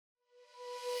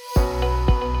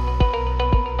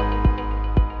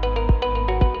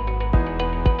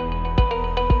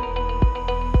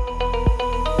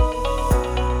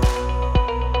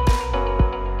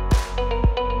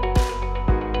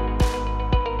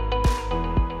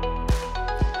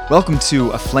Welcome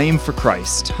to Aflame for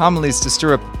Christ, homilies to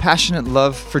stir up passionate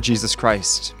love for Jesus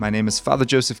Christ. My name is Father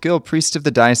Joseph Gill, priest of the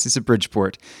Diocese of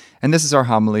Bridgeport, and this is our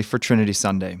homily for Trinity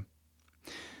Sunday.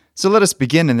 So let us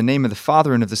begin in the name of the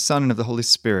Father, and of the Son, and of the Holy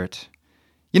Spirit.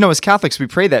 You know, as Catholics, we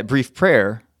pray that brief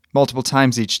prayer multiple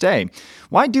times each day.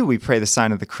 Why do we pray the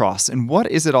sign of the cross, and what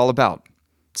is it all about?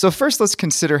 So first, let's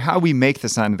consider how we make the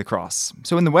sign of the cross.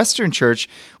 So in the Western Church,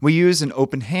 we use an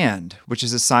open hand, which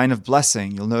is a sign of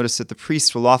blessing. You'll notice that the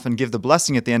priest will often give the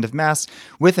blessing at the end of Mass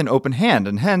with an open hand,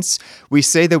 and hence we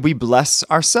say that we bless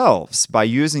ourselves by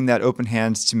using that open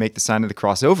hand to make the sign of the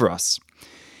cross over us.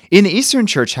 In the Eastern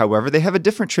Church, however, they have a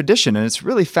different tradition, and it's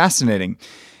really fascinating.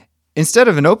 Instead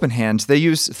of an open hand, they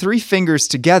use 3 fingers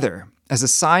together as a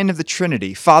sign of the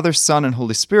Trinity, Father, Son, and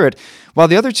Holy Spirit, while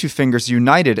the other 2 fingers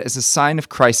united as a sign of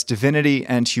Christ's divinity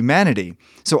and humanity.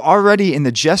 So already in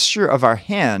the gesture of our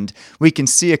hand, we can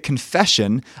see a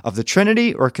confession of the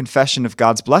Trinity or a confession of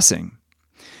God's blessing.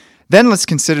 Then let's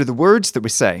consider the words that we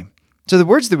say. So the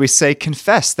words that we say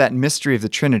confess that mystery of the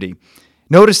Trinity.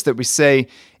 Notice that we say,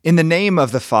 in the name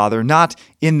of the Father, not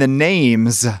in the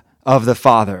names of the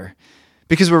Father.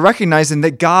 Because we're recognizing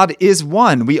that God is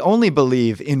one. We only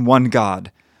believe in one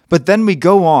God. But then we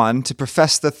go on to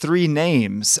profess the 3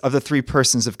 names of the 3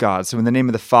 persons of God. So in the name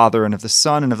of the Father, and of the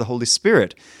Son, and of the Holy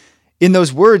Spirit. In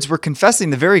those words, we're confessing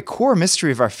the very core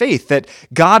mystery of our faith, that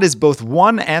God is both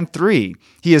 1 and 3.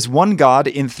 He is one God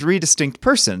in 3 distinct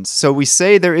persons. So we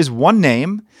say there is one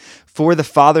name for the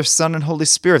Father, Son, and Holy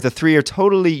Spirit. The 3 are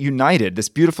totally united, this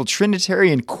beautiful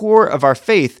Trinitarian core of our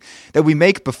faith that we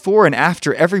make before and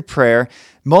after every prayer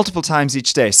multiple times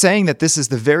each day, saying that this is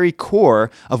the very core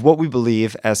of what we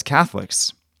believe as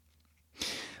Catholics.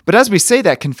 But as we say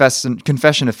that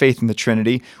confession of faith in the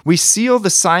Trinity, we seal the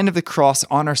sign of the cross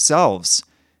on ourselves.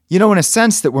 You know, in a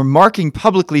sense that we're marking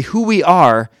publicly who we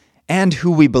are and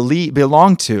who we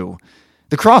belong to.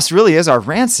 The cross really is our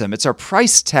ransom. It's our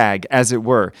price tag, as it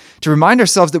were, to remind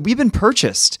ourselves that we've been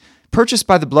purchased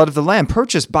by the blood of the Lamb,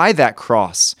 purchased by that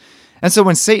cross. And so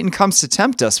when Satan comes to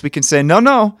tempt us, we can say,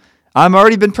 no, I'm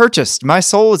already been purchased. My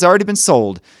soul has already been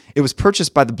sold. It was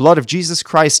purchased by the blood of Jesus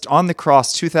Christ on the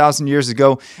cross 2,000 years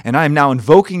ago, and I am now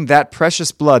invoking that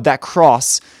precious blood, that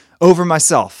cross, over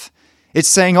myself. It's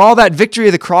saying all that victory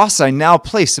of the cross I now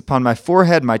place upon my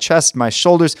forehead, my chest, my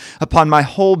shoulders, upon my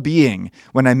whole being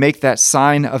when I make that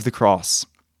sign of the cross.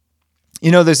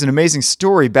 You know, there's an amazing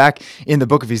story back in the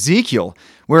book of Ezekiel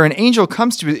where an angel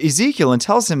comes to Ezekiel and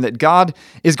tells him that God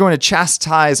is going to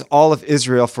chastise all of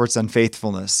Israel for its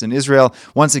unfaithfulness. And Israel,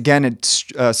 once again, had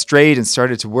strayed and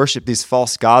started to worship these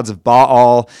false gods of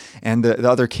Baal and the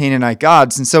other Canaanite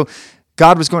gods. And so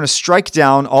God was going to strike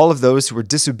down all of those who were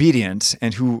disobedient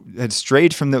and who had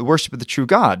strayed from the worship of the true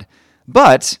God.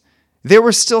 But there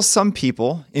were still some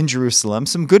people in Jerusalem,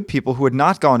 some good people who had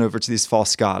not gone over to these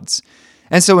false gods.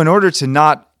 And so in order to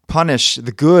not punish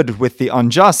the good with the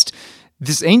unjust,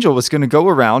 this angel was going to go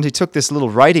around. He took this little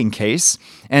writing case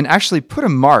and actually put a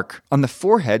mark on the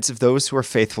foreheads of those who are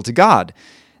faithful to God.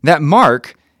 That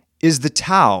mark is the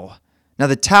Tau. Now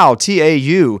the Tau,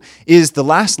 T-A-U, is the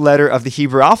last letter of the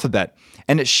Hebrew alphabet,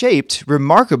 and it's shaped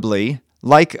remarkably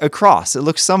like a cross. It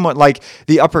looks somewhat like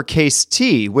the uppercase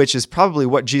T, which is probably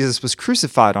what Jesus was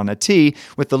crucified on, a T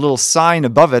with the little sign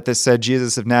above it that said,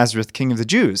 Jesus of Nazareth, King of the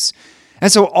Jews.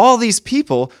 And so all these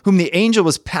people whom the angel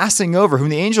was passing over, whom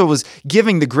the angel was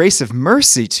giving the grace of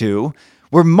mercy to,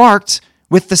 were marked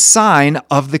with the sign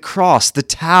of the cross, the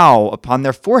Tau, upon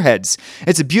their foreheads.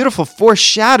 It's a beautiful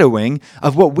foreshadowing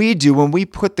of what we do when we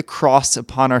put the cross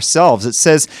upon ourselves. It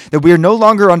says that we are no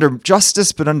longer under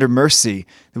justice, but under mercy,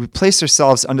 that we place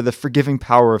ourselves under the forgiving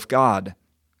power of God.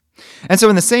 And so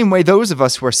in the same way, those of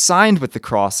us who are signed with the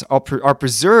cross are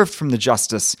preserved from the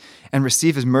justice and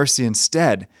receive his mercy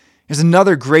instead. There's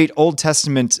another great Old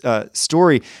Testament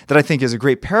story that I think is a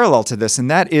great parallel to this, and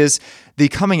that is the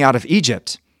coming out of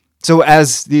Egypt. So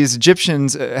as these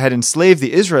Egyptians had enslaved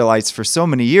the Israelites for so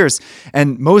many years,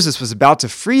 and Moses was about to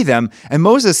free them, and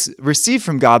Moses received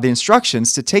from God the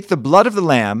instructions to take the blood of the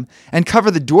lamb and cover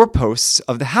the doorposts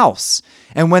of the house.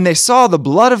 And when they saw the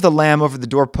blood of the lamb over the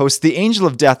doorposts, the angel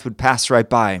of death would pass right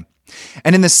by.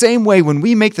 And in the same way, when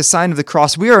we make the sign of the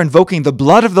cross, we are invoking the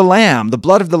blood of the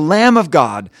Lamb of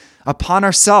God, upon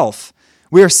ourselves.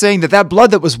 We are saying that that blood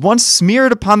that was once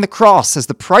smeared upon the cross as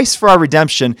the price for our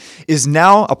redemption is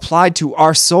now applied to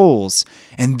our souls.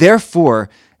 And therefore,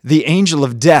 the angel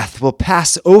of death will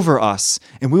pass over us,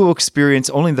 and we will experience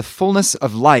only the fullness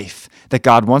of life that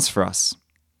God wants for us.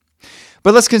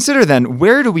 But let's consider then,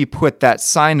 where do we put that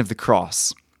sign of the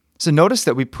cross? So notice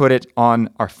that we put it on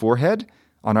our forehead,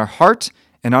 on our heart,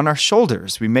 And on our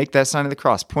shoulders, we make that sign of the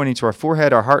cross, pointing to our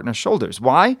forehead, our heart, and our shoulders.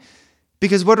 Why?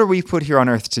 Because what are we put here on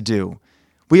earth to do?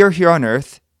 We are here on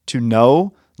earth to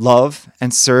know, love,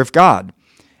 and serve God.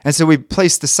 And so we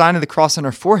place the sign of the cross on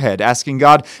our forehead, asking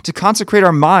God to consecrate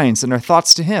our minds and our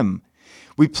thoughts to Him.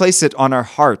 We place it on our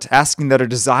heart, asking that our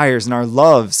desires and our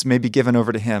loves may be given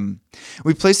over to Him.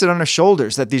 We place it on our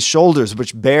shoulders, that these shoulders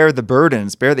which bear the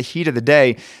burdens, bear the heat of the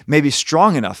day, may be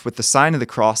strong enough with the sign of the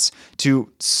cross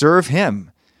to serve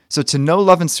Him. So to know,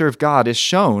 love, and serve God is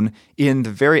shown in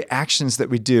the very actions that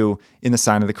we do in the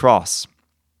sign of the cross.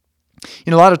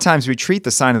 A lot of times we treat the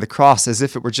sign of the cross as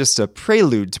if it were just a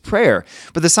prelude to prayer,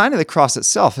 but the sign of the cross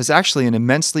itself is actually an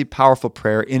immensely powerful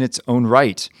prayer in its own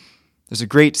right. There's a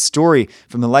great story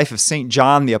from the life of St.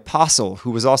 John the Apostle,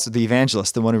 who was also the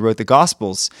evangelist, the one who wrote the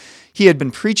Gospels. He had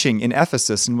been preaching in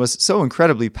Ephesus and was so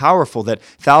incredibly powerful that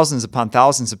thousands upon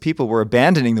thousands of people were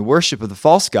abandoning the worship of the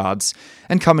false gods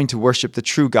and coming to worship the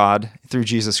true God through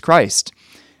Jesus Christ.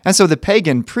 And so the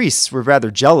pagan priests were rather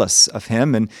jealous of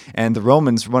him, and the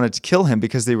Romans wanted to kill him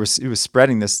because he was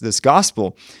spreading this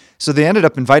gospel. So they ended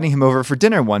up inviting him over for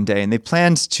dinner one day, and they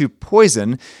planned to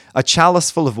poison a chalice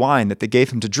full of wine that they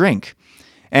gave him to drink.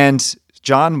 And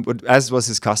John, as was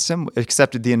his custom,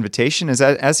 accepted the invitation.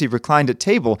 As he reclined at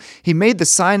table, he made the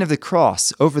sign of the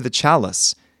cross over the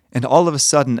chalice, and all of a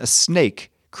sudden a snake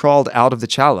crawled out of the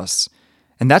chalice.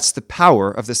 And that's the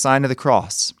power of the sign of the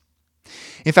cross.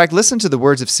 In fact, listen to the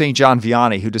words of St. John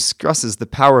Vianney, who discusses the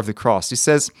power of the cross. He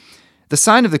says, "The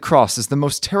sign of the cross is the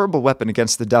most terrible weapon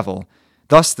against the devil.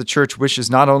 Thus, the Church wishes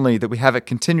not only that we have it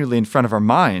continually in front of our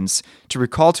minds to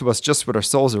recall to us just what our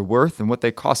souls are worth and what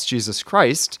they cost Jesus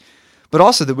Christ, but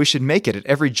also that we should make it at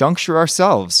every juncture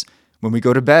ourselves, when we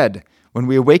go to bed, when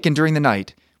we awaken during the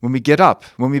night, when we get up,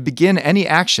 when we begin any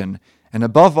action, and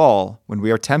above all, when we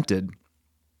are tempted."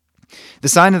 The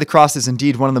sign of the cross is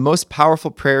indeed one of the most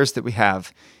powerful prayers that we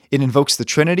have. It invokes the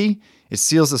Trinity, it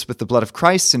seals us with the blood of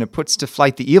Christ, and it puts to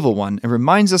flight the evil one and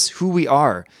reminds us who we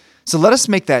are. So let us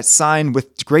make that sign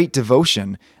with great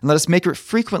devotion, and let us make it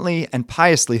frequently and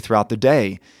piously throughout the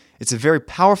day. It's a very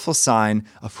powerful sign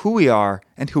of who we are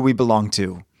and who we belong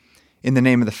to. In the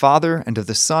name of the Father, and of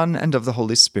the Son, and of the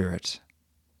Holy Spirit.